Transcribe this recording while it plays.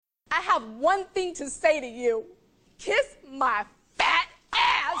I have one thing to say to you. Kiss my fat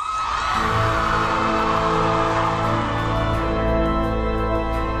ass.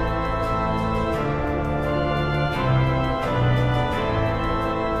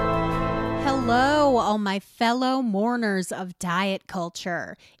 Hello, all my fellow mourners of diet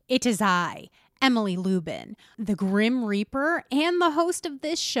culture. It is I, Emily Lubin, the Grim Reaper and the host of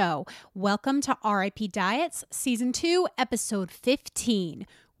this show. Welcome to R.I.P. Diets, Season 2, Episode 15.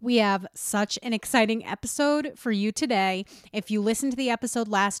 We have such an exciting episode for you today. If you listened to the episode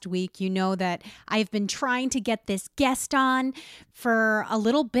last week, you know that I've been trying to get this guest on for a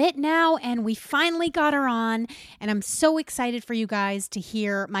little bit now, and we finally got her on. And I'm so excited for you guys to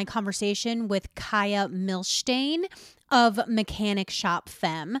hear my conversation with Kaya Milstein of Mechanic Shop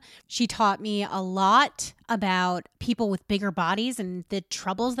Femme. She taught me a lot about people with bigger bodies and the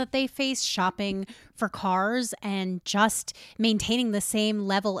troubles that they face shopping for cars and just maintaining the same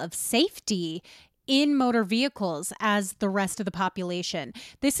level of safety in motor vehicles as the rest of the population.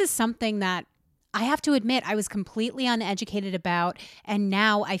 This is something that I have to admit I was completely uneducated about, and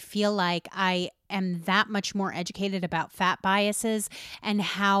now I feel like I am that much more educated about fat biases and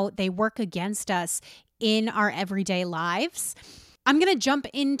how they work against us in our everyday lives. I'm going to jump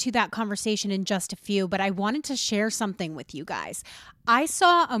into that conversation in just a few, but I wanted to share something with you guys. I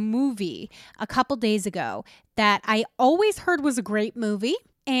saw a movie a couple days ago that I always heard was a great movie,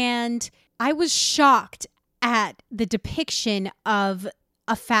 and I was shocked at the depiction of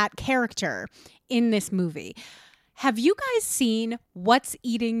a fat character in this movie. Have you guys seen What's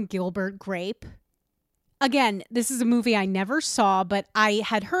Eating Gilbert Grape? Again, this is a movie I never saw, but I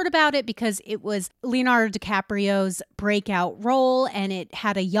had heard about it because it was Leonardo DiCaprio's breakout role and it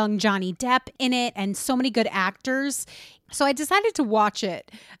had a young Johnny Depp in it and so many good actors. So I decided to watch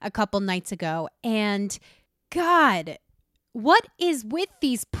it a couple nights ago, and God, what is with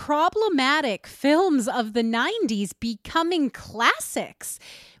these problematic films of the 90s becoming classics?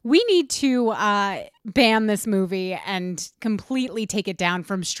 We need to ban this movie and completely take it down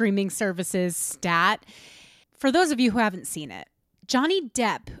from streaming services stat. For those of you who haven't seen it, Johnny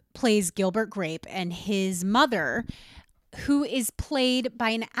Depp plays Gilbert Grape, and his mother, who is played by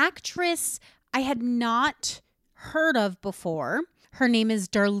an actress I had not heard of before. Her name is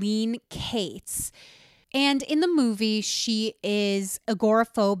Darlene Cates. And in the movie, she is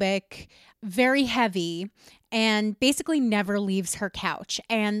agoraphobic, very heavy, and basically never leaves her couch.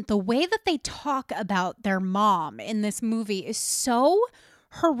 And the way that they talk about their mom in this movie is so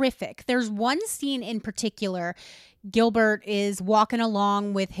horrific. There's one scene in particular. Gilbert is walking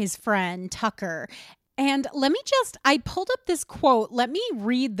along with his friend Tucker. And I pulled up this quote. Let me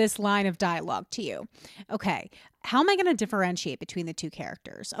read this line of dialogue to you. Okay. How am I going to differentiate between the two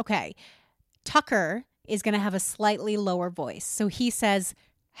characters? Okay. Tucker is going to have a slightly lower voice. So he says,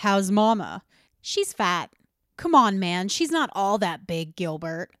 "How's mama?" "She's fat." "Come on, man. She's not all that big,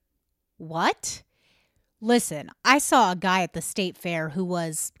 Gilbert." "What?" "Listen, I saw a guy at the state fair who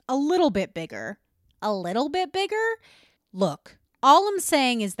was a little bit bigger." "A little bit bigger?" "Look, all I'm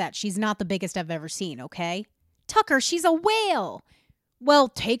saying is that she's not the biggest I've ever seen, okay?" "Tucker, she's a whale." "Well,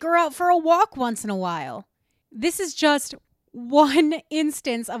 take her out for a walk once in a while." This is just one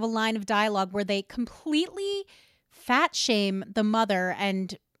instance of a line of dialogue where they completely fat shame the mother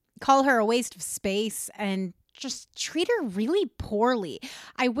and call her a waste of space and just treat her really poorly.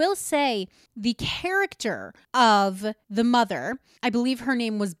 I will say the character of the mother, I believe her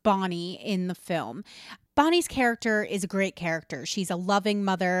name was Bonnie in the film. Bonnie's character is a great character. She's a loving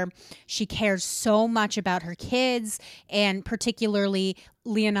mother. She cares so much about her kids, and particularly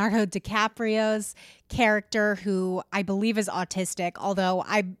Leonardo DiCaprio's character, who I believe is autistic, although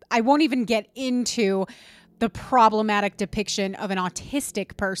I won't even get into the problematic depiction of an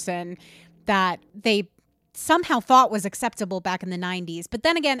autistic person that they somehow thought was acceptable back in the 90s. But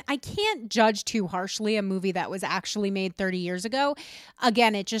then again, I can't judge too harshly a movie that was actually made 30 years ago.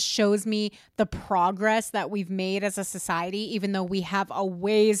 Again, it just shows me the progress that we've made as a society, even though we have a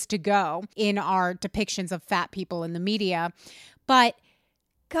ways to go in our depictions of fat people in the media. But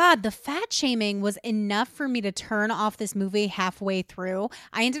God, the fat shaming was enough for me to turn off this movie halfway through.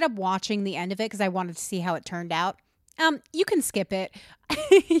 I ended up watching the end of it because I wanted to see how it turned out. You can skip it.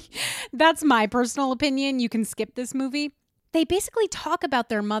 That's my personal opinion. You can skip this movie. They basically talk about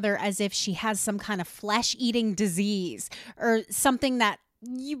their mother as if she has some kind of flesh-eating disease or something that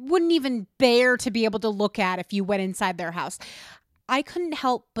you wouldn't even bear to be able to look at if you went inside their house. I couldn't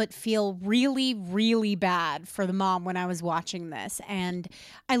help but feel really, really bad for the mom when I was watching this. And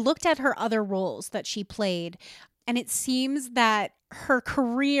I looked at her other roles that she played. And it seems that her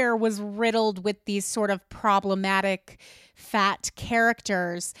career was riddled with these sort of problematic fat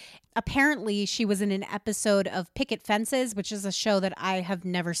characters. Apparently, she was in an episode of Picket Fences, which is a show that I have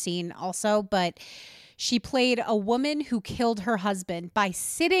never seen also, but she played a woman who killed her husband by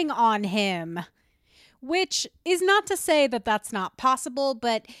sitting on him, which is not to say that that's not possible,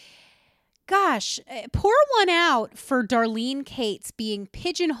 but gosh, pour one out for Darlene Cates being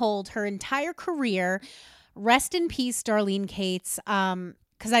pigeonholed her entire career. Rest in peace, Darlene Cates,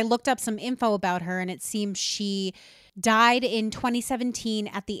 because I looked up some info about her, and it seems she died in 2017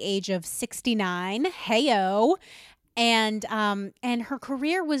 at the age of 69. Heyo. And her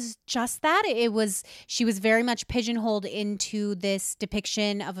career was just that. She was very much pigeonholed into this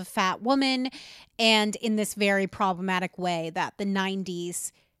depiction of a fat woman, and in this very problematic way that the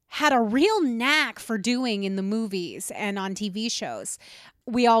 90s had a real knack for doing in the movies and on TV shows.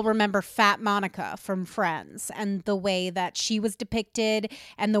 We all remember Fat Monica from Friends and the way that she was depicted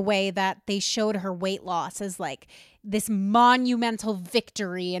and the way that they showed her weight loss as like this monumental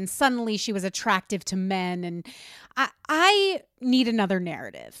victory, and suddenly she was attractive to men. And I need another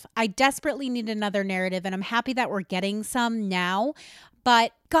narrative. I desperately need another narrative, and I'm happy that we're getting some now.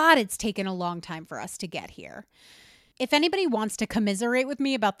 But God, it's taken a long time for us to get here. If anybody wants to commiserate with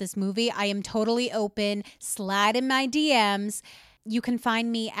me about this movie, I am totally open. Slide in my DMs. You can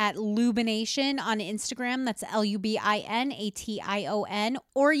find me at Lubination on Instagram. That's LUBINATION.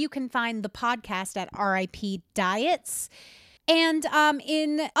 Or you can find the podcast at RIP Diets. And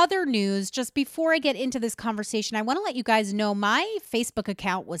in other news, just before I get into this conversation, I want to let you guys know my Facebook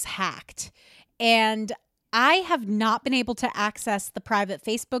account was hacked. And I have not been able to access the private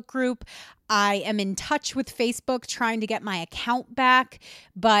Facebook group. I am in touch with Facebook trying to get my account back,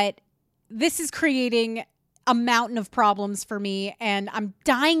 but this is creating a mountain of problems for me, and I'm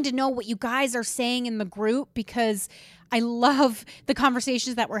dying to know what you guys are saying in the group because I love the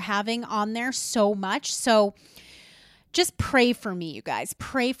conversations that we're having on there so much. So just pray for me, you guys.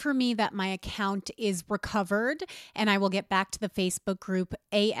 Pray for me that my account is recovered and I will get back to the Facebook group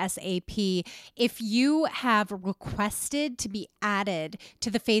ASAP. If you have requested to be added to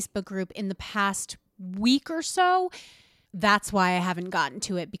the Facebook group in the past week or so, that's why I haven't gotten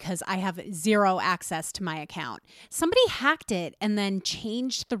to it, because I have zero access to my account. Somebody hacked it and then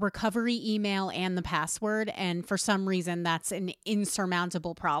changed the recovery email and the password. And for some reason, that's an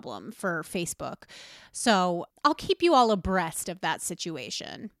insurmountable problem for Facebook. So I'll keep you all abreast of that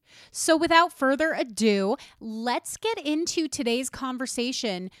situation. So without further ado, let's get into today's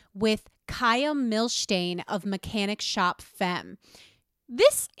conversation with Kaya Milstein of Mechanic Shop Femme.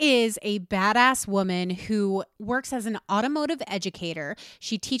 This is a badass woman who works as an automotive educator.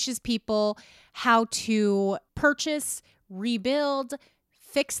 She teaches people how to purchase, rebuild,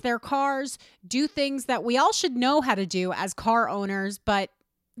 fix their cars, do things that we all should know how to do as car owners, but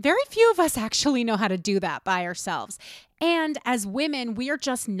very few of us actually know how to do that by ourselves. And as women, we are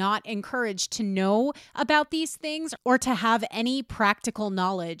just not encouraged to know about these things or to have any practical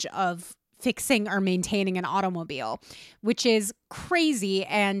knowledge of fixing or maintaining an automobile, which is crazy.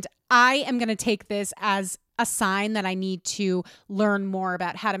 And I am going to take this as a sign that I need to learn more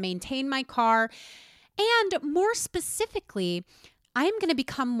about how to maintain my car. And more specifically, I am going to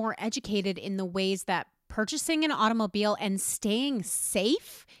become more educated in the ways that purchasing an automobile and staying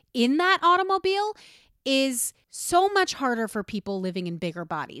safe in that automobile is so much harder for people living in bigger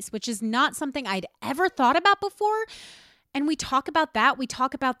bodies, which is not something I'd ever thought about before. And we talk about that. We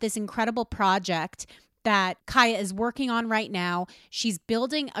talk about this incredible project that Kaya is working on right now. She's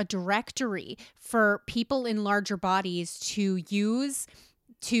building a directory for people in larger bodies to use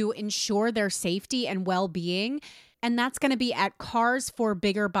to ensure their safety and well-being. And that's going to be at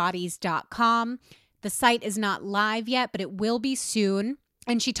carsforbiggerbodies.com. The site is not live yet, but it will be soon.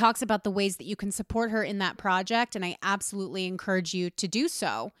 And she talks about the ways that you can support her in that project. And I absolutely encourage you to do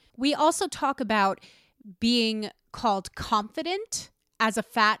so. We also talk about being called confident as a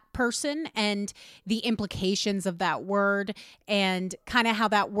fat person and the implications of that word, and kind of how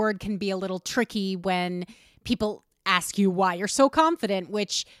that word can be a little tricky when people ask you why you're so confident,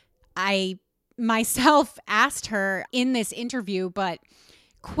 which I myself asked her in this interview, but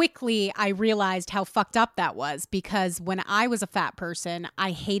quickly I realized how fucked up that was, because when I was a fat person,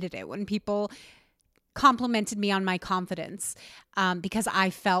 I hated it when people complimented me on my confidence, because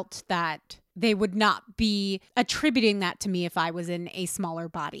I felt that they would not be attributing that to me if I was in a smaller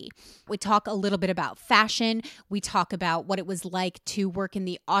body. We talk a little bit about fashion. We talk about what it was like to work in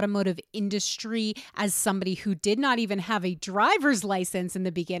the automotive industry as somebody who did not even have a driver's license in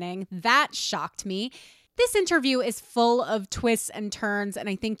the beginning. That shocked me. This interview is full of twists and turns, and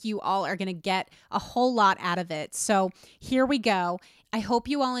I think you all are going to get a whole lot out of it. So here we go. I hope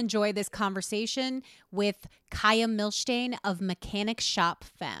you all enjoy this conversation with Kaya Milstein of Mechanic Shop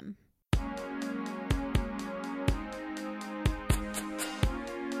Femme.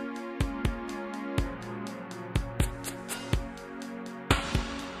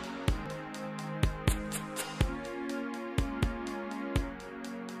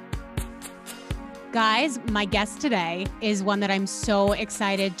 Guys, my guest today is one that I'm so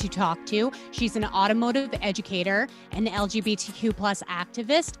excited to talk to. She's an automotive educator, an LGBTQ plus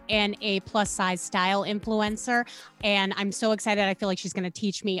activist, and a plus size style influencer. And I'm so excited. I feel like she's going to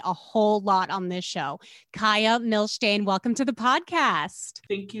teach me a whole lot on this show. Kaya Milstein, welcome to the podcast.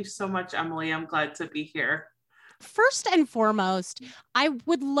 Thank you so much, Emily. I'm glad to be here. First and foremost, I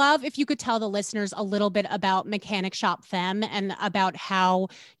would love if you could tell the listeners a little bit about Mechanic Shop Femme and about how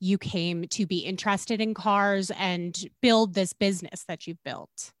you came to be interested in cars and build this business that you've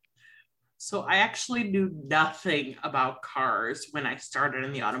built. So I actually knew nothing about cars when I started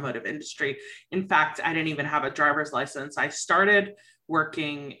in the automotive industry. In fact, I didn't even have a driver's license. I started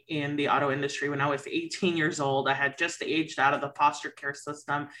working in the auto industry when I was 18 years old. I had just aged out of the foster care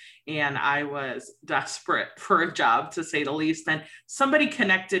system and I was desperate for a job, to say the least. And somebody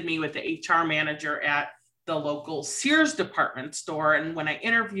connected me with the HR manager at the local Sears department store. And when I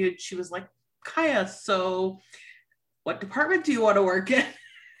interviewed, she was like, Kaya, so what department do you want to work in?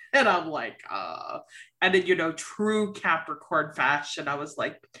 And I'm like, and then, true Capricorn fashion, I was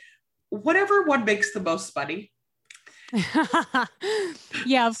like, whatever one makes the most money.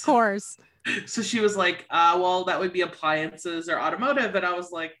 Yeah, of course. So she was like, well, that would be appliances or automotive. And I was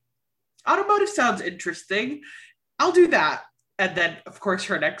like, automotive sounds interesting. I'll do that. And then, of course,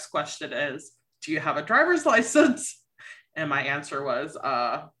 her next question is, do you have a driver's license? And my answer was,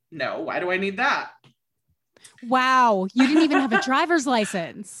 no. Why do I need that? Wow. You didn't even have a driver's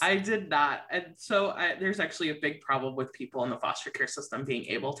license. I did not. And so there's actually a big problem with people in the foster care system being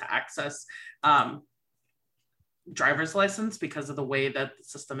able to access driver's license because of the way that the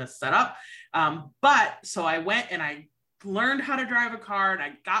system is set up. But so I went and I learned how to drive a car and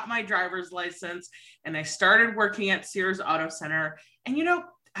I got my driver's license and I started working at Sears Auto Center. And,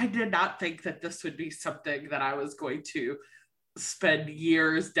 I did not think that this would be something that I was going to spend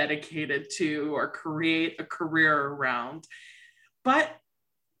years dedicated to or create a career around. But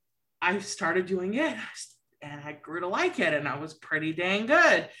I started doing it and I grew to like it and I was pretty dang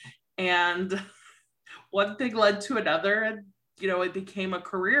good. And one thing led to another and, it became a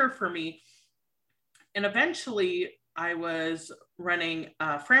career for me. And eventually I was running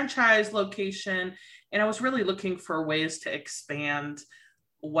a franchise location and I was really looking for ways to expand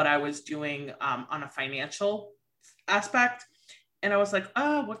what I was doing on a financial aspect. And I was like,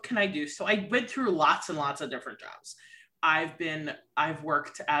 oh, what can I do? So I went through lots and lots of different jobs. I've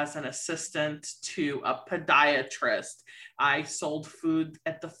worked as an assistant to a podiatrist. I sold food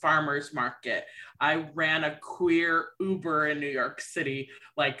at the farmer's market. I ran a queer Uber in New York City,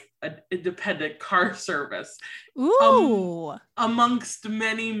 like an independent car service. Ooh. Amongst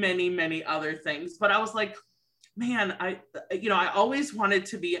many, many, many other things. But I was like, man, I always wanted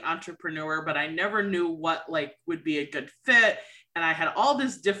to be an entrepreneur, but I never knew what would be a good fit. And I had all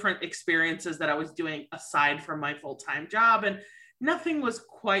these different experiences that I was doing aside from my full-time job, and nothing was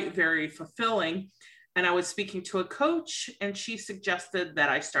quite very fulfilling. And I was speaking to a coach and she suggested that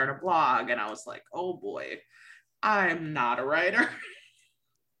I start a blog. And I was like, oh boy, I'm not a writer.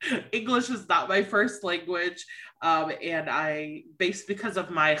 English is not my first language. And because of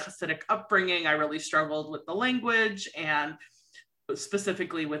my Hasidic upbringing, I really struggled with the language and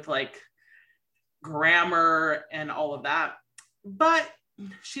specifically with grammar and all of that. But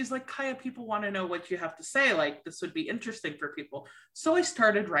she's like, Kaya, people want to know what you have to say. This would be interesting for people. So I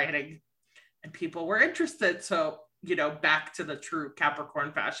started writing and people were interested. So, back to the true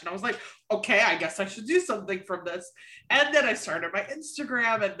Capricorn fashion. I was like, okay, I guess I should do something from this. And then I started my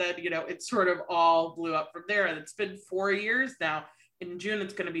Instagram and then, it sort of all blew up from there. And it's been 4 years now. In June,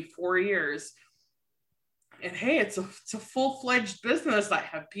 it's going to be 4 years. And hey, it's a full-fledged business. I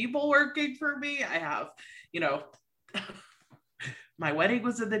have people working for me. I have, my wedding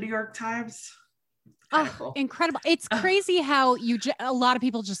was in the New York Times. Cool. Incredible. It's crazy how a lot of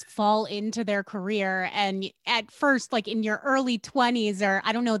people just fall into their career. And at first, in your early 20s, or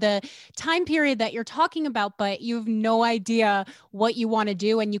I don't know the time period that you're talking about, but you have no idea what you want to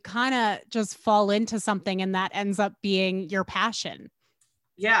do. And you kind of just fall into something and that ends up being your passion.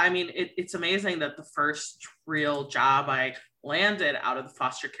 Yeah. I mean, it's amazing that the first real job I landed out of the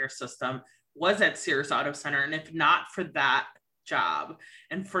foster care system was at Sears Auto Center. And if not for that job,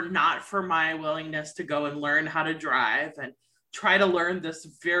 and for my willingness to go and learn how to drive and try to learn this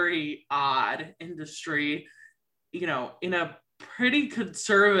very odd industry, you know, in a pretty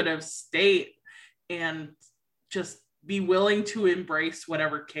conservative state, and just be willing to embrace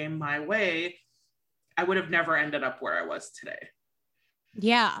whatever came my way, I would have never ended up where I was today.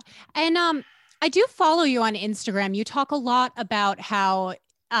 Yeah. And I do follow you on Instagram. You talk a lot about how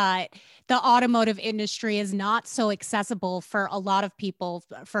the automotive industry is not so accessible for a lot of people,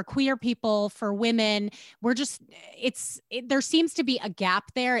 for queer people, for women. We're just, there seems to be a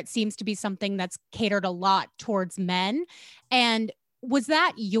gap there. It seems to be something that's catered a lot towards men. And was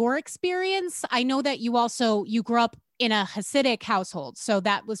that your experience? I know that you grew up in a Hasidic household, so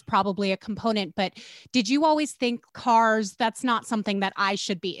that was probably a component, but did you always think cars, that's not something that I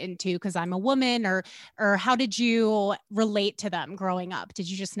should be into because I'm a woman, or how did you relate to them growing up? Did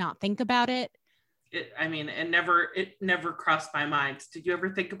you just not think about it? It never crossed my mind. Did you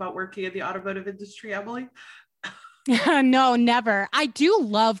ever think about working in the automotive industry, Emily? No, never. I do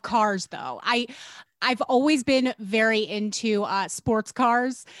love cars though. I've always been very into sports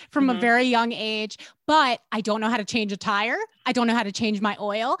cars from a very young age, but I don't know how to change a tire. I don't know how to change my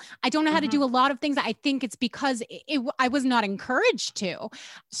oil. I don't know how to do a lot of things. I think it's because I was not encouraged to.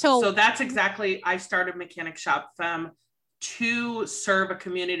 So that's exactly, I started Mechanic Shop Femme to serve a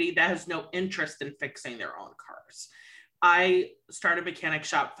community that has no interest in fixing their own cars. I started Mechanic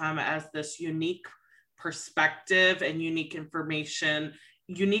Shop Femme as this unique perspective and unique information,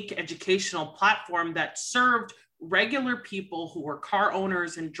 unique educational platform that served regular people who were car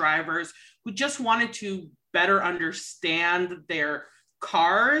owners and drivers who just wanted to better understand their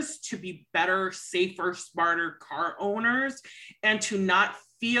cars, to be better, safer, smarter car owners, and to not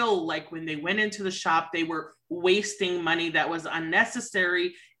feel like when they went into the shop, they were wasting money that was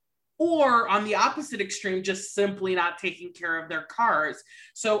unnecessary, or on the opposite extreme, just simply not taking care of their cars.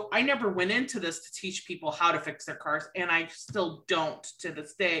 So I never went into this to teach people how to fix their cars, and I still don't to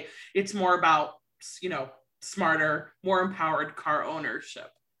this day. It's more about, you know, smarter, more empowered car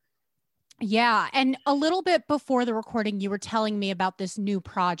ownership. Yeah. And a little bit before the recording, you were telling me about this new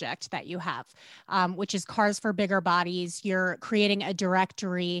project that you have, which is Cars for Bigger Bodies. You're creating a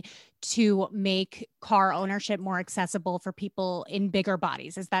directory to make car ownership more accessible for people in bigger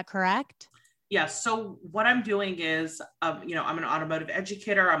bodies. Is that correct? Yeah. So what I'm doing is, you know, I'm an automotive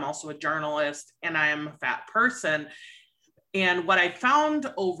educator. I'm also a journalist, and I am a fat person. And what I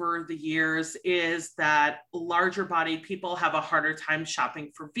found over the years is that larger bodied people have a harder time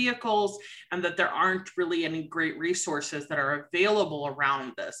shopping for vehicles, and that there aren't really any great resources that are available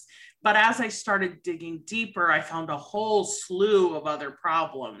around this. But as I started digging deeper, I found a whole slew of other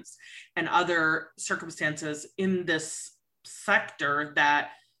problems and other circumstances in this sector that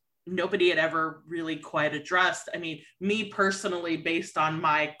nobody had ever really quite addressed. I mean, me personally, based on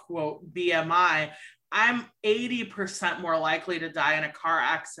my quote BMI, I'm 80% more likely to die in a car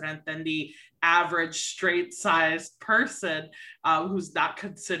accident than the average straight-sized person who's not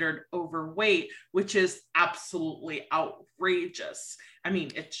considered overweight, which is absolutely outrageous. I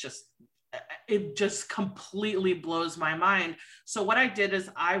mean, it just completely blows my mind. So what I did is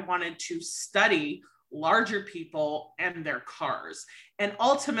I wanted to study larger people and their cars. And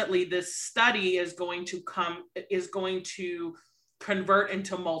ultimately, this study is going to convert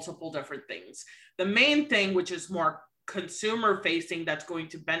into multiple different things. The main thing, which is more consumer facing, that's going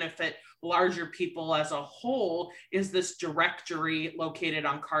to benefit larger people as a whole, is this directory located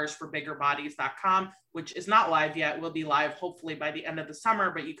on carsforbiggerbodies.com, which is not live yet. Will be live hopefully by the end of the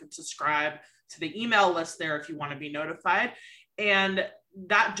summer, but you can subscribe to the email list there if you want to be notified. And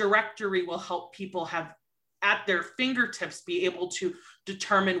that directory will help people have at their fingertips be able to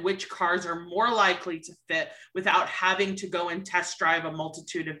determine which cars are more likely to fit without having to go and test drive a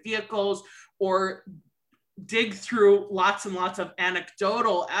multitude of vehicles or dig through lots and lots of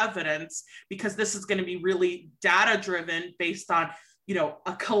anecdotal evidence, because this is going to be really data driven based on, you know,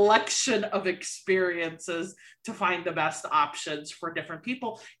 a collection of experiences to find the best options for different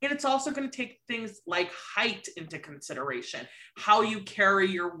people. And it's also going to take things like height into consideration, how you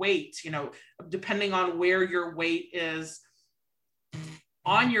carry your weight, you know, depending on where your weight is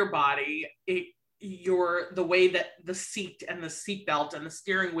on your body, the way that the seat and the seat belt and the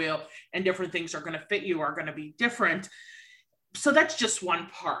steering wheel and different things are going to fit you are going to be different. So that's just one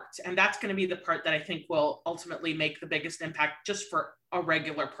part. And that's going to be the part that I think will ultimately make the biggest impact just for a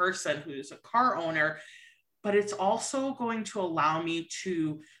regular person who's a car owner. But it's also going to allow me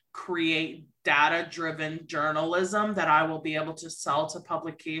to create data-driven journalism that I will be able to sell to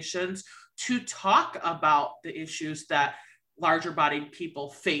publications to talk about the issues that larger bodied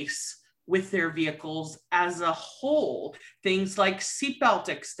people face with their vehicles as a whole. Things like seatbelt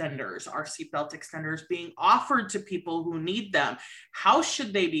extenders. Are seatbelt extenders being offered to people who need them? How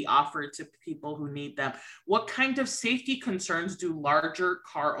should they be offered to people who need them? What kind of safety concerns do larger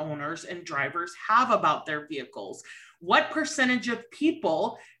car owners and drivers have about their vehicles? What percentage of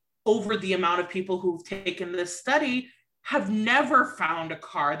people, over the amount of people who've taken this study, have never found a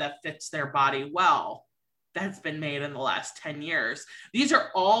car that fits their body well that's been made in the last 10 years? These are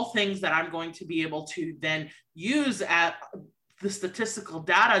all things that I'm going to be able to then use at the statistical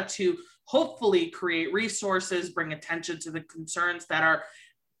data to hopefully create resources, bring attention to the concerns that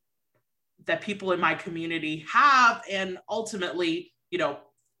people in my community have, and ultimately,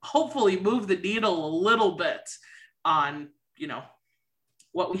 hopefully move the needle a little bit on,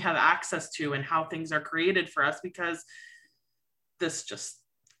 what we have access to and how things are created for us, because this just,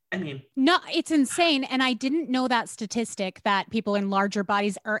 no, it's insane. And I didn't know that statistic that people in larger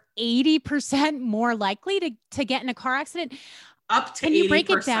bodies are 80% more likely to get in a car accident. Up to 80%. Can you break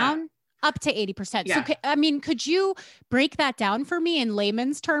it down? Up to 80%. Yeah. So, could you break that down for me in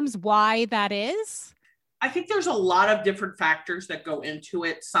layman's terms, why that is? I think there's a lot of different factors that go into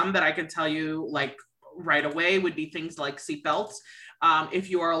it. Some that I can tell you like right away would be things like seatbelts. If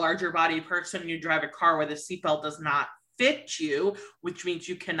you are a larger body person, you drive a car where the seatbelt does not fit you, which means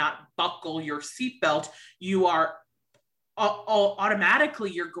you cannot buckle your seatbelt, you are automatically,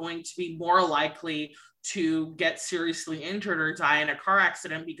 you're going to be more likely to get seriously injured or die in a car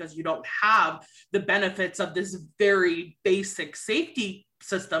accident, because you don't have the benefits of this very basic safety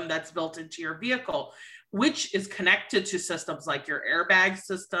system that's built into your vehicle, which is connected to systems like your airbag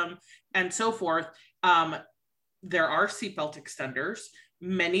system and so forth. There are seatbelt extenders.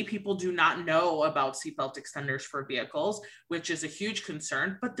 Many people do not know about seatbelt extenders for vehicles, which is a huge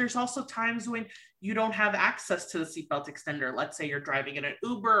concern. But there's also times when you don't have access to the seatbelt extender. Let's say you're driving in an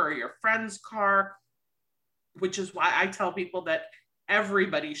Uber or your friend's car, which is why I tell people that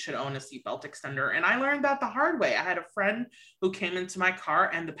everybody should own a seatbelt extender. And I learned that the hard way. I had a friend who came into my car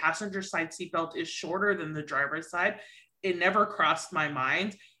and the passenger side seatbelt is shorter than the driver's side. It never crossed my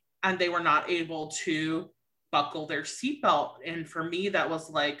mind, and they were not able to buckle their seatbelt. And for me, that was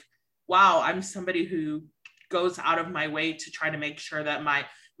like, wow, I'm somebody who goes out of my way to try to make sure that my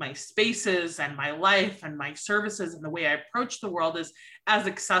spaces and my life and my services and the way I approach the world is as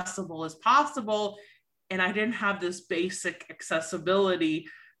accessible as possible. And I didn't have this basic accessibility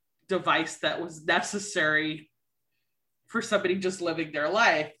device that was necessary for somebody just living their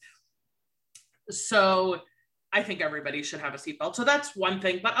life. So I think everybody should have a seatbelt. So that's one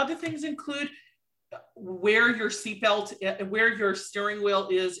thing, but other things include where your seatbelt, where your steering wheel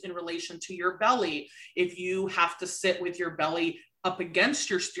is in relation to your belly. If you have to sit with your belly up against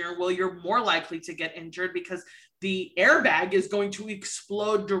your steering wheel, you're more likely to get injured because the airbag is going to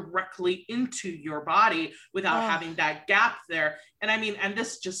explode directly into your body without having that gap there. And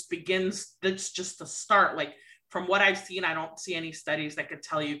this just begins, that's just the start. Like from what I've seen, I don't see any studies that could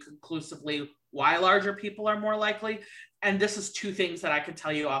tell you conclusively why larger people are more likely. And this is two things that I could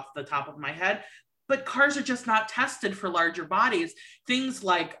tell you off the top of my head. But cars are just not tested for larger bodies. Things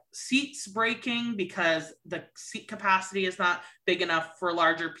like seats breaking because the seat capacity is not big enough for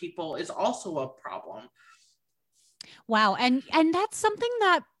larger people is also a problem. Wow. And that's something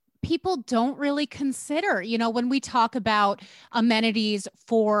that people don't really consider. When we talk about amenities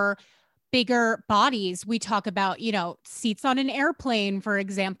for bigger bodies, we talk about, seats on an airplane, for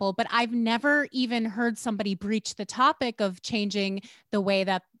example, but I've never even heard somebody breach the topic of changing the way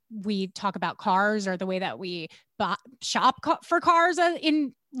that we talk about cars or the way that we shop for cars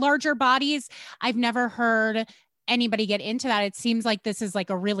in larger bodies. I've never heard anybody get into that. It seems like this is like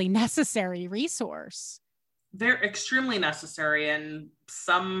a really necessary resource. They're extremely necessary, and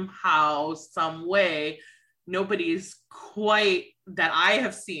somehow, some way, nobody's quite that I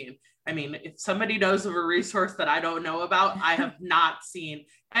have seen. If somebody knows of a resource that I don't know about, I have not seen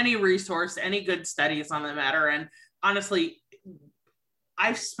any resource, any good studies on the matter. And honestly,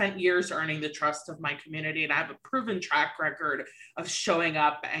 I've spent years earning the trust of my community, and I have a proven track record of showing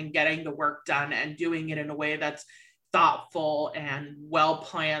up and getting the work done and doing it in a way that's thoughtful and well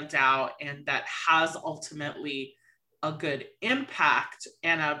planned out, and that has ultimately a good impact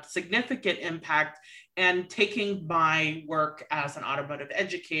and a significant impact. And taking my work as an automotive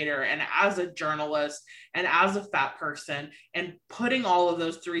educator and as a journalist and as a fat person and putting all of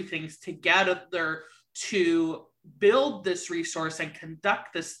those three things together to build this resource and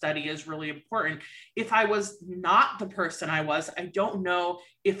conduct this study is really important. If I was not the person I was, I don't know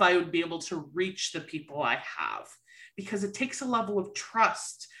if I would be able to reach the people I have, because it takes a level of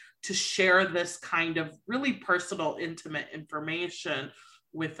trust to share this kind of really personal, intimate information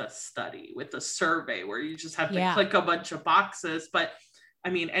with a study, with a survey where you just have to Yeah. click a bunch of boxes. But I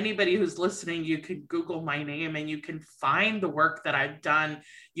mean, anybody who's listening, you can Google my name and you can find the work that I've done.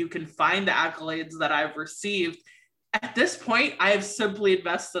 You can find the accolades that I've received. At this point, I have simply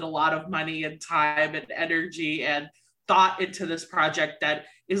invested a lot of money and time and energy and thought into this project that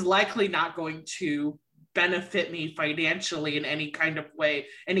is likely not going to benefit me financially in any kind of way,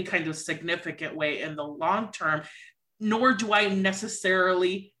 any kind of significant way in the long term, nor do I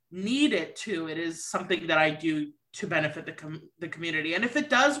necessarily need it to. It is something that I do to benefit the community. And if it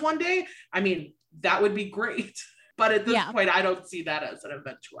does one day, I mean, that would be great. But at this point, I don't see that as an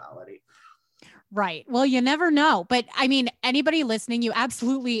eventuality. Right. Well, you never know. But I mean, anybody listening, you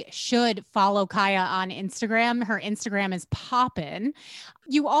absolutely should follow Kaya on Instagram. Her Instagram is poppin'.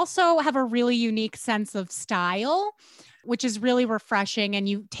 You also have a really unique sense of style, which is really refreshing. And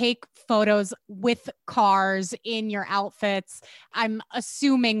you take photos with cars in your outfits. I'm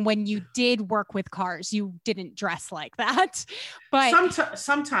assuming when you did work with cars, you didn't dress like that. But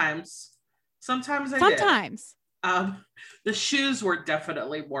sometimes I did. The shoes were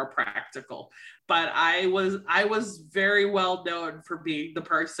definitely more practical, but I was very well known for being the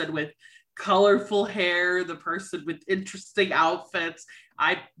person with colorful hair, the person with interesting outfits.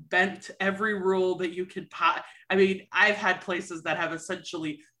 I bent every rule that you could I mean, I've had places that have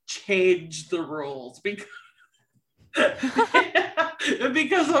essentially changed the rules because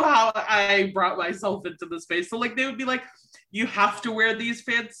because of how I brought myself into the space. So like they would be like, you have to wear these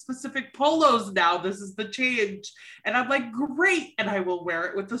fan-specific polos now. This is the change. And I'm like, great. And I will wear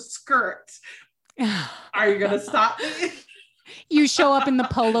it with a skirt. Are you going to stop me? You show up in the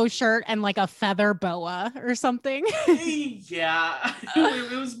polo shirt and like a feather boa or something. Yeah.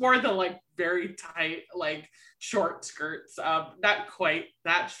 It was more the like very tight, like short skirts. Not quite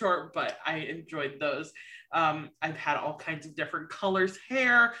that short, but I enjoyed those. I've had all kinds of different colors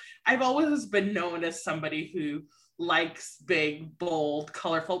hair. I've always been known as somebody who likes big, bold,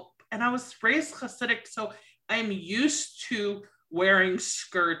 colorful. And I was raised Hasidic, so I'm used to wearing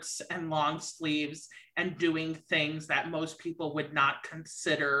skirts and long sleeves and doing things that most people would not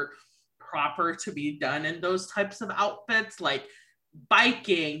consider proper to be done in those types of outfits, like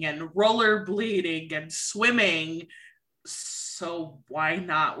biking and rollerblading and swimming. So why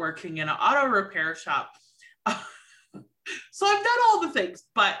not working in an auto repair shop? So I've done all the things,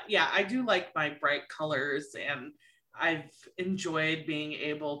 but yeah, I do like my bright colors, and I've enjoyed being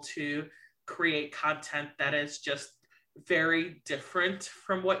able to create content that is just very different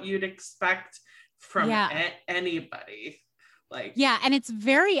from what you'd expect from anybody. Like, yeah, and it's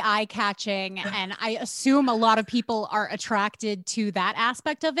very eye-catching, and I assume a lot of people are attracted to that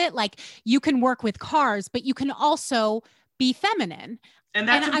aspect of it. Like, you can work with cars, but you can also be feminine. And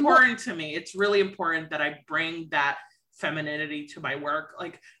that's important to me. It's really important that I bring that femininity to my work.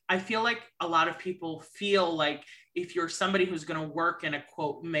 Like, I feel like a lot of people feel like if you're somebody who's going to work in a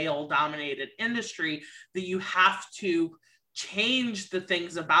quote male dominated industry, that you have to change the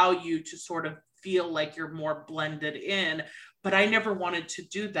things about you to sort of feel like you're more blended in. But I never wanted to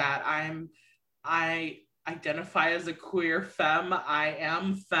do that. I identify as a queer femme. I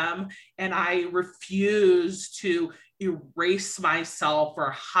am femme, and I refuse to erase myself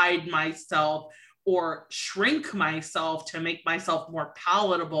or hide myself or shrink myself to make myself more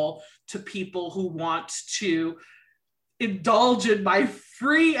palatable to people who want to indulge in my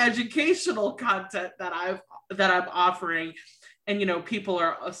free educational content that I'm offering. And, you know,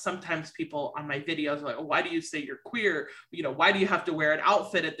 sometimes people on my videos are like, oh, why do you say you're queer? You know, why do you have to wear an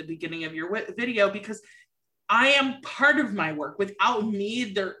outfit at the beginning of your video? Because I am part of my work. Without me,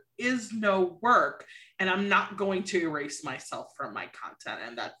 there is no work, and I'm not going to erase myself from my content.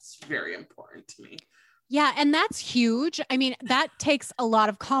 And that's very important to me. Yeah. And that's huge. I mean, that takes a lot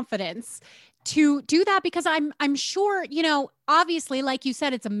of confidence to do that, because I'm sure, you know, obviously, like you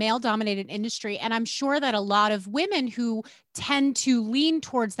said, it's a male dominated industry. And I'm sure that a lot of women who tend to lean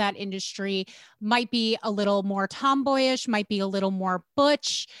towards that industry might be a little more tomboyish, might be a little more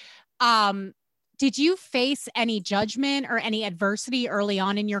butch. Did you face any judgment or any adversity early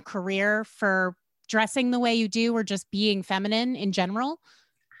on in your career for dressing the way you do, or just being feminine in general?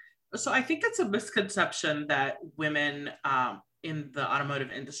 So I think it's a misconception that women in the automotive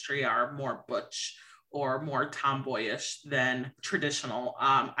industry are more butch or more tomboyish than traditional.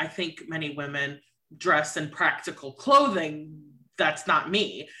 I think many women dress in practical clothing. That's not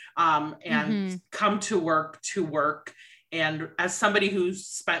me. And come to work. And as somebody who's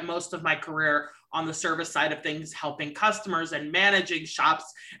spent most of my career on the service side of things, helping customers and managing shops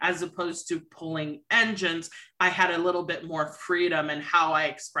as opposed to pulling engines, I had a little bit more freedom in how I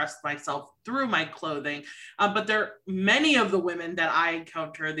expressed myself through my clothing. But many of the women that I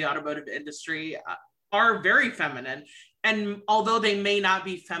encounter in the automotive industry are very feminine. And although they may not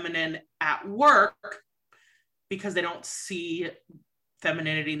be feminine at work because they don't see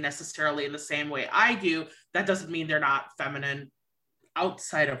femininity necessarily in the same way I do, that doesn't mean they're not feminine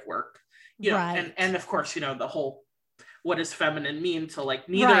outside of work. You know, Right. and of course, you know, the whole, what does feminine mean? So like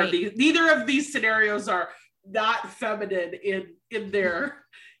neither of these scenarios are not feminine in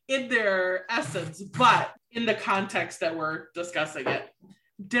their essence, but in the context that we're discussing it.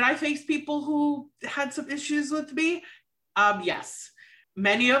 Did I face people who had some issues with me? Yes.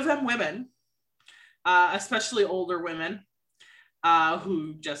 Many of them women, especially older women,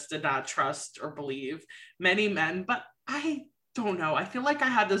 who just did not trust or believe. Many men, but I don't know. I feel like I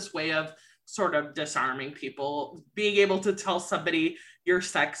had this way of sort of disarming people, being able to tell somebody you're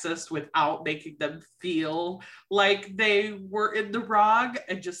sexist without making them feel like they were in the wrong,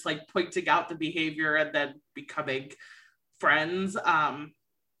 and just like pointing out the behavior and then becoming friends.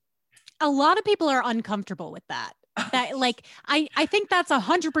 A lot of people are uncomfortable with that. That like, I think that's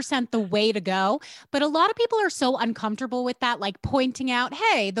 100% the way to go. But a lot of people are so uncomfortable with that, like pointing out,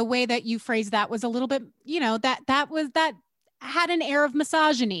 hey, the way that you phrased that was a little bit, you know, that had an air of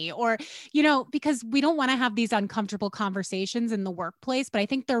misogyny, or, you know, because we don't want to have these uncomfortable conversations in the workplace. But I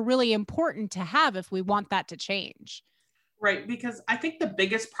think they're really important to have if we want that to change. Right. Because I think the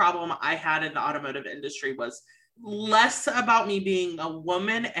biggest problem I had in the automotive industry was less about me being a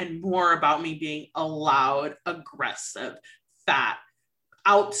woman and more about me being a loud, aggressive, fat,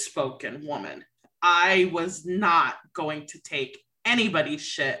 outspoken woman. I was not going to take anybody's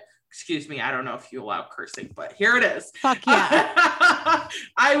shit. Excuse me, I don't know if you allow cursing, but here it is. Fuck yeah.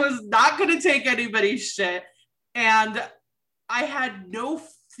 I was not going to take anybody's shit. And I had no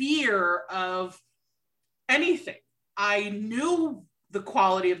fear of anything. I knew the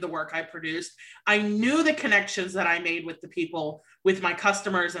quality of the work I produced. I knew the connections that I made with the people, with my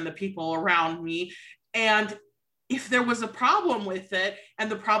customers and the people around me. And if there was a problem with it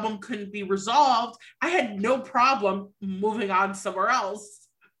and the problem couldn't be resolved, I had no problem moving on somewhere else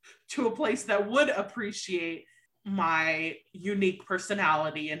to a place that would appreciate my unique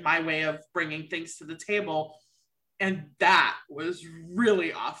personality and my way of bringing things to the table. And that was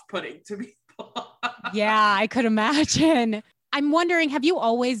really off-putting to people. Yeah, I could imagine. I'm wondering, have you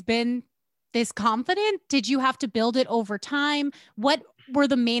always been this confident? Did you have to build it over time? What were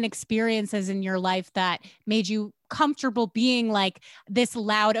the main experiences in your life that made you comfortable being like this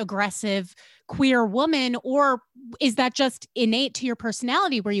loud, aggressive, queer woman? Or is that just innate to your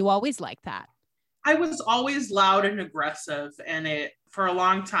personality? Were you always like that? I was always loud and aggressive, and for a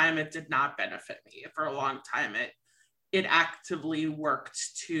long time, it did not benefit me. For a long time, it actively worked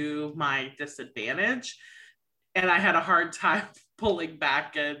to my disadvantage. And I had a hard time pulling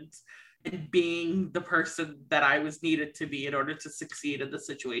back and being the person that I was needed to be in order to succeed in the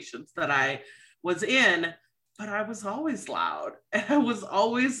situations that I was in. But I was always loud, and I was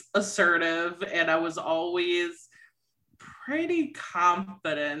always assertive, and I was always pretty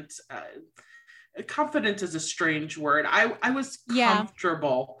confident. Confident is a strange word. I was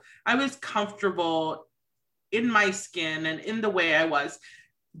comfortable. Yeah. I was comfortable in my skin and in the way I was.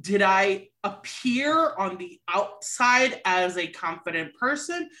 Did I appear on the outside as a confident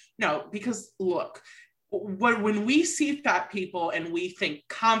person? No, because look, when we see fat people and we think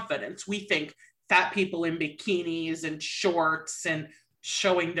confidence, we think fat people in bikinis and shorts and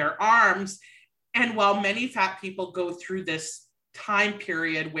showing their arms. And while many fat people go through this time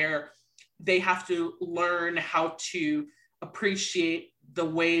period where they have to learn how to appreciate the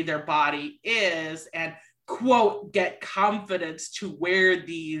way their body is and quote, get confidence to wear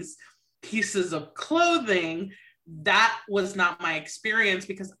these pieces of clothing, that was not my experience,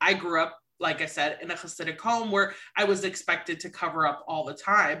 because I grew up, like I said, in a Hasidic home where I was expected to cover up all the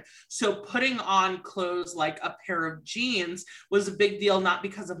time. So putting on clothes like a pair of jeans was a big deal, not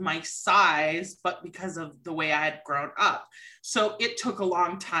because of my size, but because of the way I had grown up. So it took a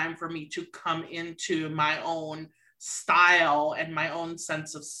long time for me to come into my own style and my own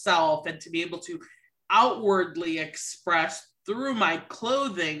sense of self, and to be able to outwardly express through my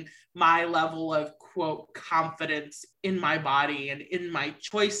clothing my level of quote confidence in my body and in my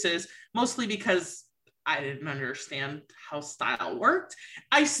choices, mostly because I didn't understand how style worked.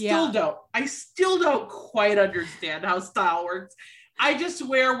 I still don't quite understand how style works. I just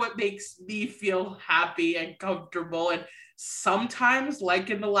wear what makes me feel happy and comfortable. And sometimes, like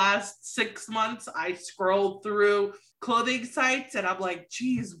in the last 6 months, I scroll through clothing sites and I'm like,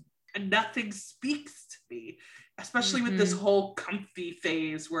 geez, nothing speaks to me, especially with this whole comfy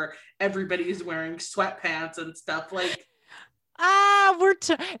phase where everybody's wearing sweatpants and stuff. Like,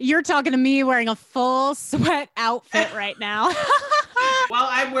 you're talking to me wearing a full sweat outfit right now. Well,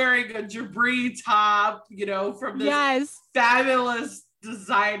 I'm wearing a Jabri top, from this fabulous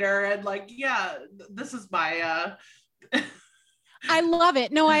designer, and like, yeah, this is my I love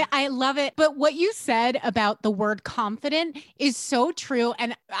it. No, I love it. But what you said about the word confident is so true.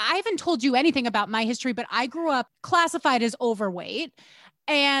 And I haven't told you anything about my history, but I grew up classified as overweight.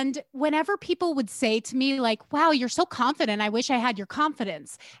 And whenever people would say to me, like, wow, you're so confident, I wish I had your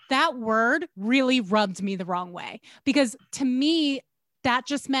confidence, that word really rubbed me the wrong way. Because to me, that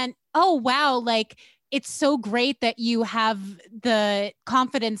just meant, oh, wow, like, it's so great that you have the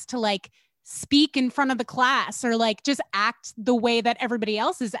confidence to like speak in front of the class or like just act the way that everybody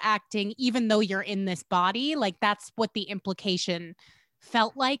else is acting, even though you're in this body. Like, that's what the implication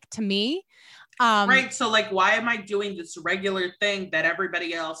felt like to me. Right. So like, why am I doing this regular thing that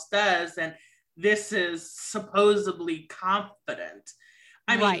everybody else does? And this is supposedly confident.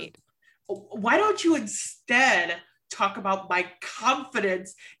 I mean, why don't you instead talk about my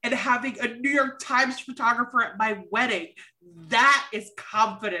confidence and having a New York Times photographer at my wedding? That is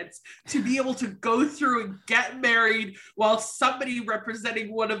confidence, to be able to go through and get married while somebody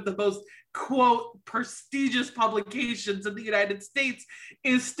representing one of the most, quote, prestigious publications in the United States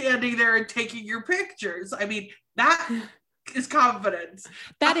is standing there and taking your pictures. I mean, that is confidence.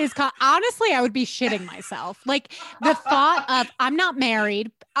 That is, honestly, I would be shitting myself. Like, the thought of, I'm not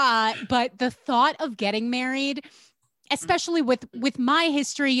married, but the thought of getting married, especially with my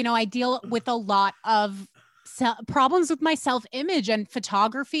history, I deal with a lot of problems with my self-image, and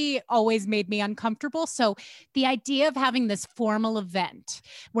photography always made me uncomfortable. So the idea of having this formal event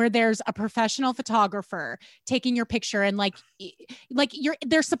where there's a professional photographer taking your picture and like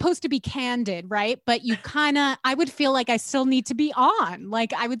they're supposed to be candid, right? But I would feel like I still need to be on.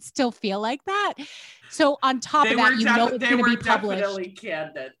 Like, I would still feel like that. So on top of that, it's going to be published. Definitely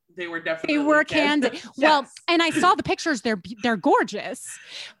candid. They were candid. Yes. Well, and I saw the pictures. They're gorgeous,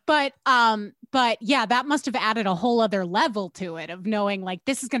 but yeah, that must have added a whole other level to it, of knowing like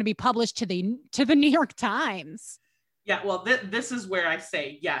this is going to be published to the New York Times. Yeah. Well, this is where I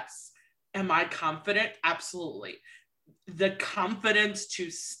say, yes. Am I confident? Absolutely. The confidence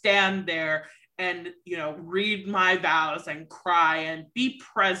to stand there and, read my vows and cry and be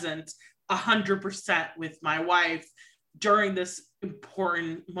present 100% with my wife during this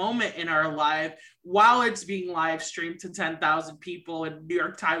important moment in our life, while it's being live streamed to 10,000 people and New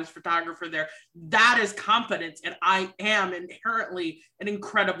York Times photographer there. That is confidence. And I am inherently an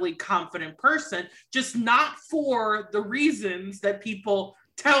incredibly confident person, just not for the reasons that people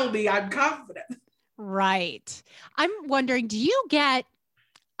tell me I'm confident. Right. I'm wondering, do you get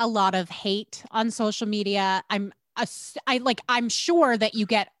a lot of hate on social media? I'm sure that you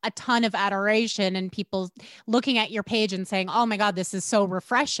get a ton of adoration and people looking at your page and saying, oh my God, this is so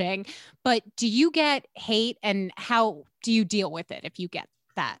refreshing. But do you get hate, and how do you deal with it if you get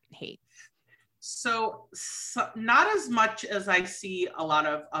that hate? So not as much as I see a lot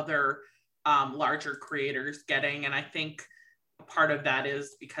of other larger creators getting. And I think a part of that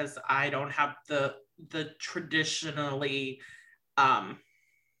is because I don't have the traditionally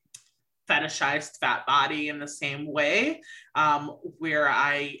fetishized fat body in the same way, where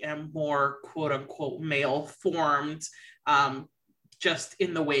I am more quote unquote male formed, just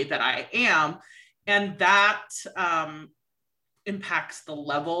in the way that I am. And that impacts the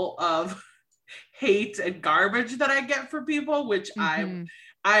level of hate and garbage that I get from people, which I'm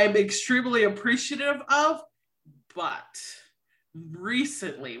extremely appreciative of. But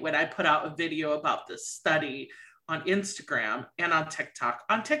recently, when I put out a video about this study on Instagram and on TikTok.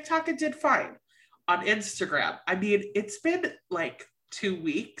 On TikTok, it did fine. On Instagram, I mean, it's been like 2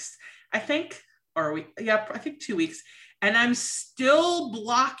 weeks, I think, I think 2 weeks. And I'm still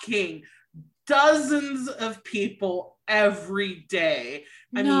blocking dozens of people every day.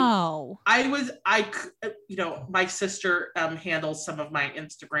 I mean, my sister handles some of my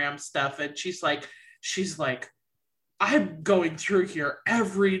Instagram stuff, and she's like, I'm going through here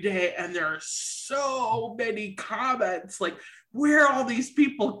every day and there are so many comments. Like, where are all these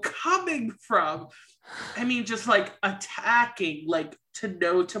people coming from? I mean, just like attacking, like to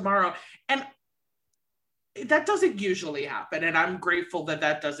no tomorrow. And that doesn't usually happen. And I'm grateful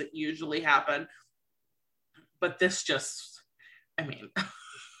that doesn't usually happen. But this just, I mean,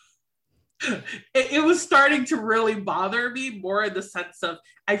 it was starting to really bother me, more in the sense of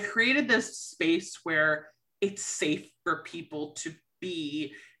I created this space where it's safe for people to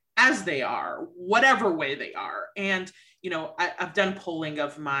be as they are, whatever way they are. And I've done polling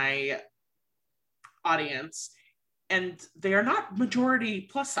of my audience, and they are not majority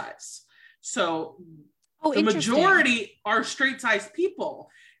plus size. So the majority are straight size people.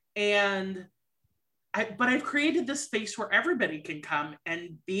 And but I've created this space where everybody can come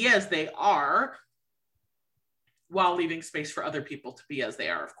and be as they are, while leaving space for other people to be as they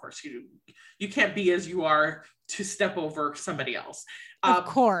are. Of course, you can't be as you are to step over somebody else. Of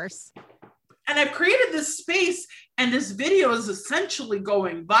course. And I've created this space, and this video is essentially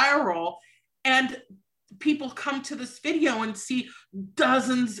going viral, and people come to this video and see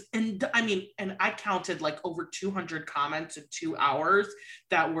dozens, and I counted like over 200 comments in 2 hours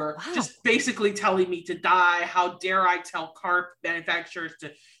that were just basically telling me to die. How dare I tell car manufacturers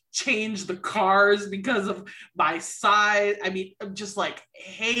to change the cars because of my size. Just like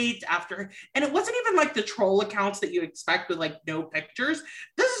hate after, and it wasn't even like the troll accounts that you expect with like no pictures.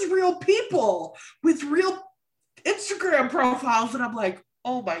 This is real people with real Instagram profiles, and I'm like,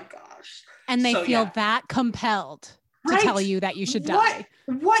 oh my gosh. And they feel that compelled to tell you that you should die.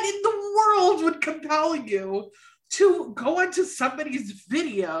 What in the world would compel you to go into somebody's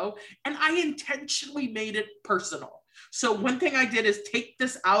video? And I intentionally made it personal. So one thing I did is take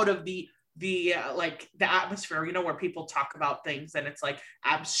this out of the atmosphere, where people talk about things and it's like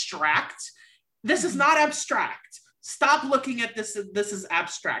abstract. This is not abstract. Stop looking at this. This is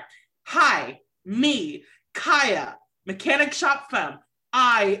abstract. Hi, me, Kaya, mechanic shop femme.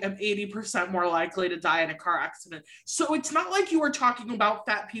 I am 80% more likely to die in a car accident. So it's not like you were talking about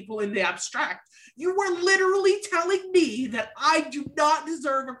fat people in the abstract. You were literally telling me that I do not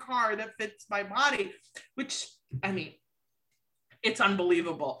deserve a car that fits my body, which, it's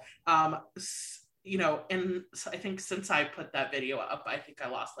unbelievable. And I think since I put that video up, I think I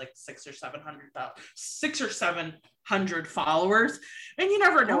lost like 600 or 700 followers. And you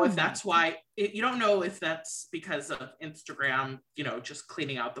never know if that's why. You don't know if that's because of Instagram, just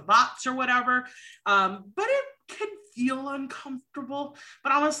cleaning out the bots or whatever. But it can feel uncomfortable.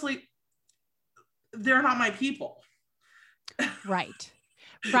 But honestly, they're not my people. Right.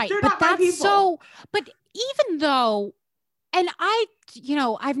 But that's but even though, and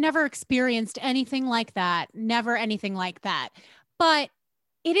I've never experienced anything like that, but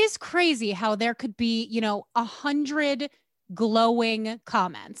it is crazy how there could be, 100 glowing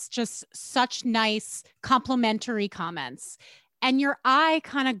comments, just such nice complimentary comments. And your eye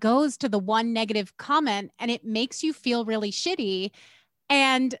kind of goes to the one negative comment, and it makes you feel really shitty.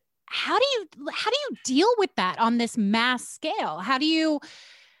 And how do you deal with that on this mass scale? How do you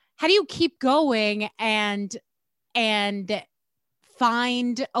keep going and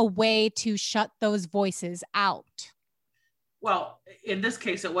find a way to shut those voices out? Well, in this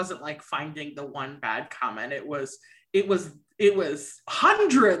case, it wasn't like finding the one bad comment. It was hundreds.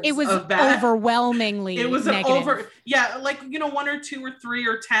 It was of bad, overwhelmingly. It was negative. one or two or three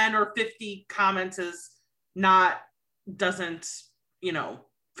or 10 or 50 comments doesn't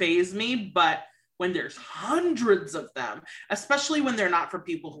faze me. But when there's hundreds of them, especially when they're not for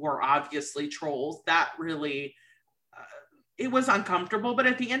people who are obviously trolls, that really, it was uncomfortable. But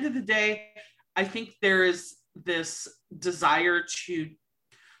at the end of the day, I think there is this desire to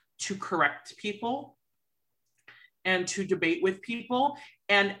correct people and to debate with people.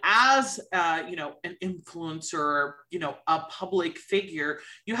 And as an influencer, a public figure,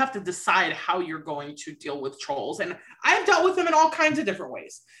 you have to decide how you're going to deal with trolls. And I've dealt with them in all kinds of different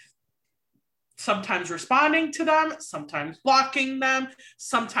ways. Sometimes responding to them, sometimes blocking them,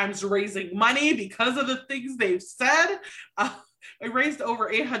 sometimes raising money because of the things they've said. I raised over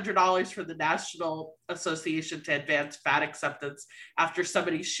 $800 for the National Association to Advance Fat Acceptance after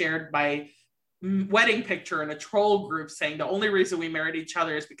somebody shared my wedding picture in a troll group saying the only reason we married each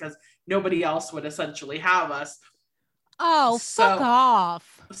other is because nobody else would essentially have us. Oh, fuck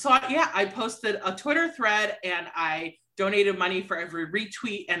off. So I posted a Twitter thread, and I donated money for every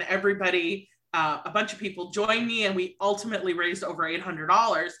retweet, and everybody, a bunch of people joined me, and we ultimately raised over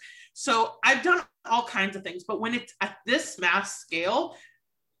 $800. So I've done all kinds of things, but when it's at this mass scale,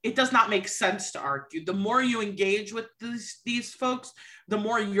 it does not make sense to argue. The more you engage with these folks, the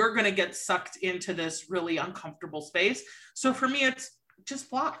more you're going to get sucked into this really uncomfortable space. So for me, it's just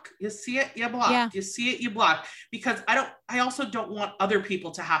block. You see it, you block. Yeah. You see it, you block. Because I also don't want other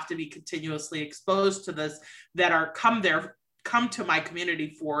people to have to be continuously exposed to this, that are come to my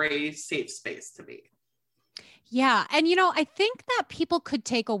community for a safe space to be. Yeah. And, I think that people could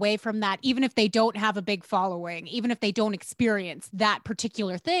take away from that, even if they don't have a big following, even if they don't experience that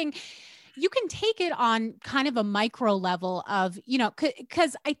particular thing, you can take it on kind of a micro level of,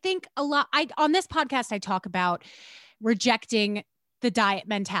 because I think on this podcast, I talk about rejecting the diet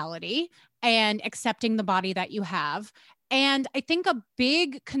mentality and accepting the body that you have. And I think a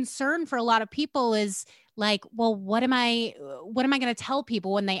big concern for a lot of people is like, well, what am I going to tell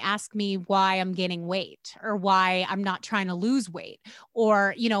people when they ask me why I'm gaining weight or why I'm not trying to lose weight?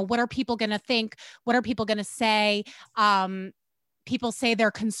 Or, what are people going to think? What are people going to say? People say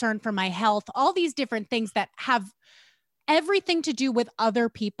they're concerned for my health, all these different things that have everything to do with other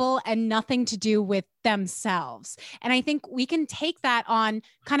people and nothing to do with themselves. And I think we can take that on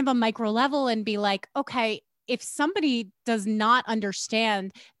kind of a micro level and be like, okay, if somebody does not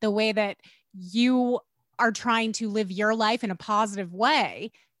understand the way that you are trying to live your life in a positive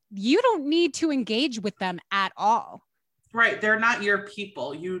way, you don't need to engage with them at all. Right. They're not your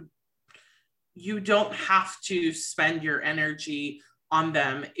people. You don't have to spend your energy on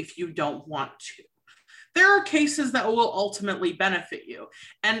them if you don't want to. There are cases that will ultimately benefit you.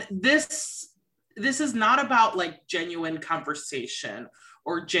 And this is not about like genuine conversation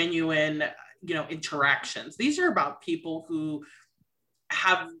or genuine, interactions. These are about people who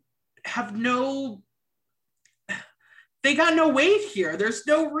have no, they got no weight here. There's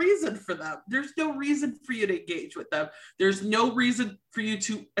no reason for them. There's no reason for you to engage with them. There's no reason for you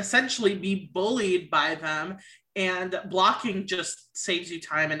to essentially be bullied by them. And blocking just saves you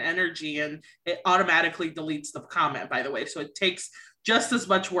time and energy, and it automatically deletes the comment, by the way. So it takes just as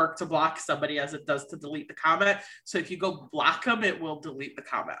much work to block somebody as it does to delete the comment. So if you go block them, it will delete the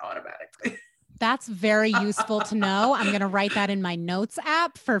comment automatically. That's very useful to know. I'm going to write that in my notes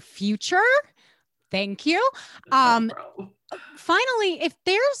app for future. Thank you. Finally, if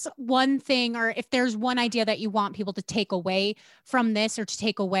there's one thing or if there's one idea that you want people to take away from this or to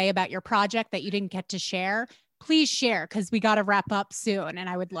take away about your project that you didn't get to share, please share, because we got to wrap up soon. And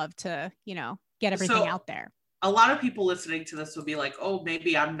I would love to, get everything out there. A lot of people listening to this will be like, oh,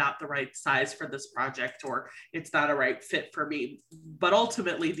 maybe I'm not the right size for this project, or it's not a right fit for me. But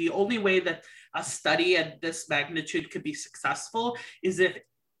ultimately, the only way that a study at this magnitude could be successful is if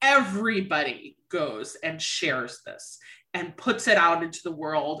everybody goes and shares this and puts it out into the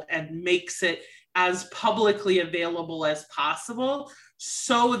world and makes it as publicly available as possible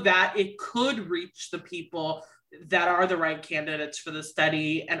so that it could reach the people that are the right candidates for the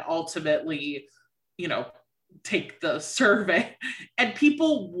study and ultimately, take the survey. And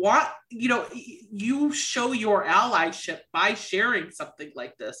people want, you show your allyship by sharing something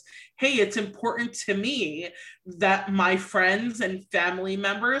like this. Hey, it's important to me that my friends and family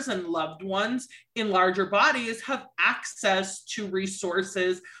members and loved ones in larger bodies have access to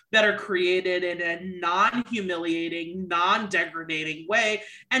resources that are created in a non-humiliating, non-degrading way,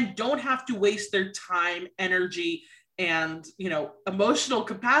 and don't have to waste their time, energy, and emotional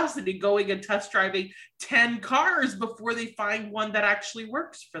capacity going and test driving 10 cars before they find one that actually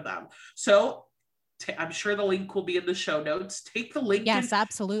works for them. So I'm sure the link will be in the show notes. Take the link. Yes,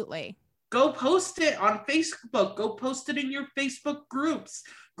 absolutely. Go post it on Facebook. Go post it in your Facebook groups.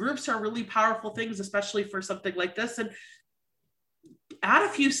 Groups are really powerful things, especially for something like this. And add a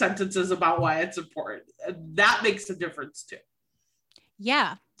few sentences about why it's important. That makes a difference too.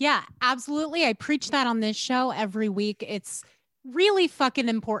 Yeah, absolutely. I preach that on this show every week. It's really fucking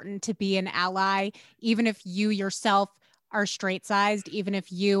important to be an ally, even if you yourself are straight-sized, even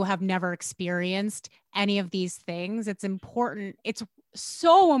if you have never experienced any of these things. It's important. It's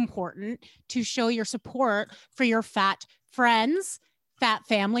so important to show your support for your fat friends, fat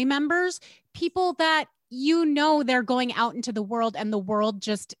family members, people that they're going out into the world and the world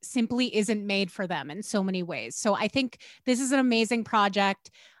just simply isn't made for them in so many ways. So I think this is an amazing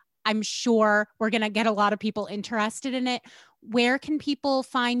project. I'm sure we're going to get a lot of people interested in it. Where can people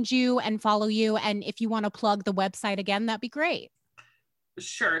find you and follow you? And if you want to plug the website again, that'd be great.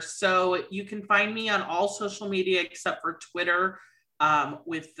 Sure. So you can find me on all social media except for Twitter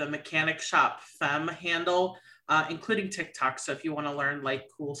with the Mechanic Shop Femme handle. Including TikTok. So if you want to learn like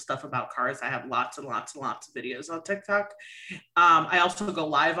cool stuff about cars, I have lots and lots and lots of videos on TikTok. I also go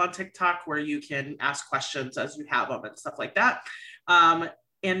live on TikTok where you can ask questions as you have them and stuff like that.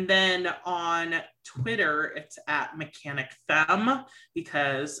 And then on Twitter, it's at Mechanic Femme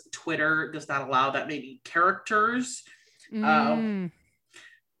because Twitter does not allow that many characters. Twitter.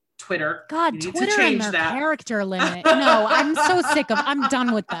 God, Twitter and their character limit. No, I'm so sick of, I'm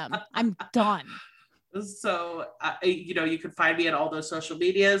done with them. I'm done. So, you can find me at all those social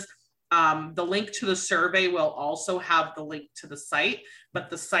medias. The link to the survey will also have the link to the site, but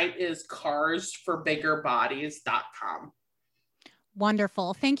the site is carsforbiggerbodies.com.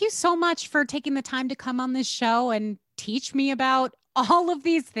 Wonderful. Thank you so much for taking the time to come on this show and teach me about all of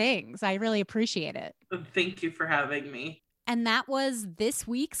these things. I really appreciate it. Thank you for having me. And that was this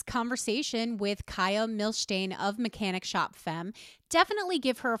week's conversation with Kaya Milstein of Mechanic Shop Femme. Definitely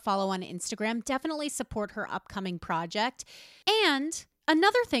give her a follow on Instagram. Definitely support her upcoming project. And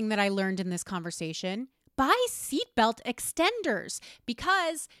another thing that I learned in this conversation, buy seatbelt extenders,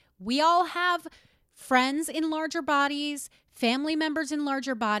 because we all have friends in larger bodies, family members in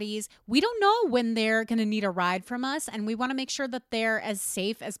larger bodies. We don't know when they're going to need a ride from us, and we want to make sure that they're as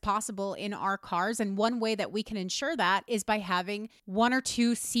safe as possible in our cars. And one way that we can ensure that is by having 1 or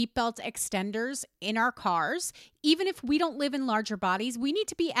 2 seatbelt extenders in our cars. Even if we don't live in larger bodies, we need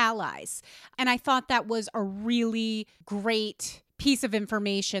to be allies. And I thought that was a really great piece of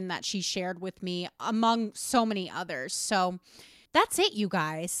information that she shared with me, among so many others. So that's it, you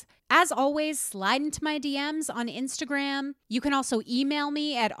guys. As always, slide into my DMs on Instagram. You can also email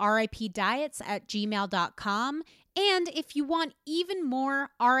me at ripdiets@gmail.com. And if you want even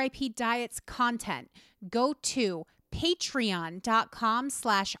more RIP Diets content, go to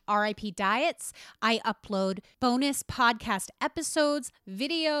patreon.com/RIPdiets. I upload bonus podcast episodes,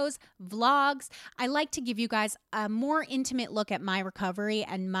 videos, vlogs. I like to give you guys a more intimate look at my recovery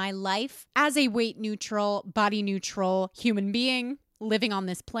and my life as a weight neutral, body neutral human being living on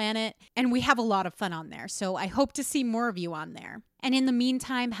this planet. And we have a lot of fun on there. So I hope to see more of you on there. And in the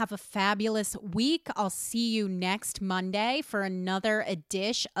meantime, have a fabulous week. I'll see you next Monday for another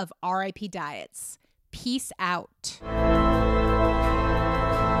edition of RIP Diets. Peace out.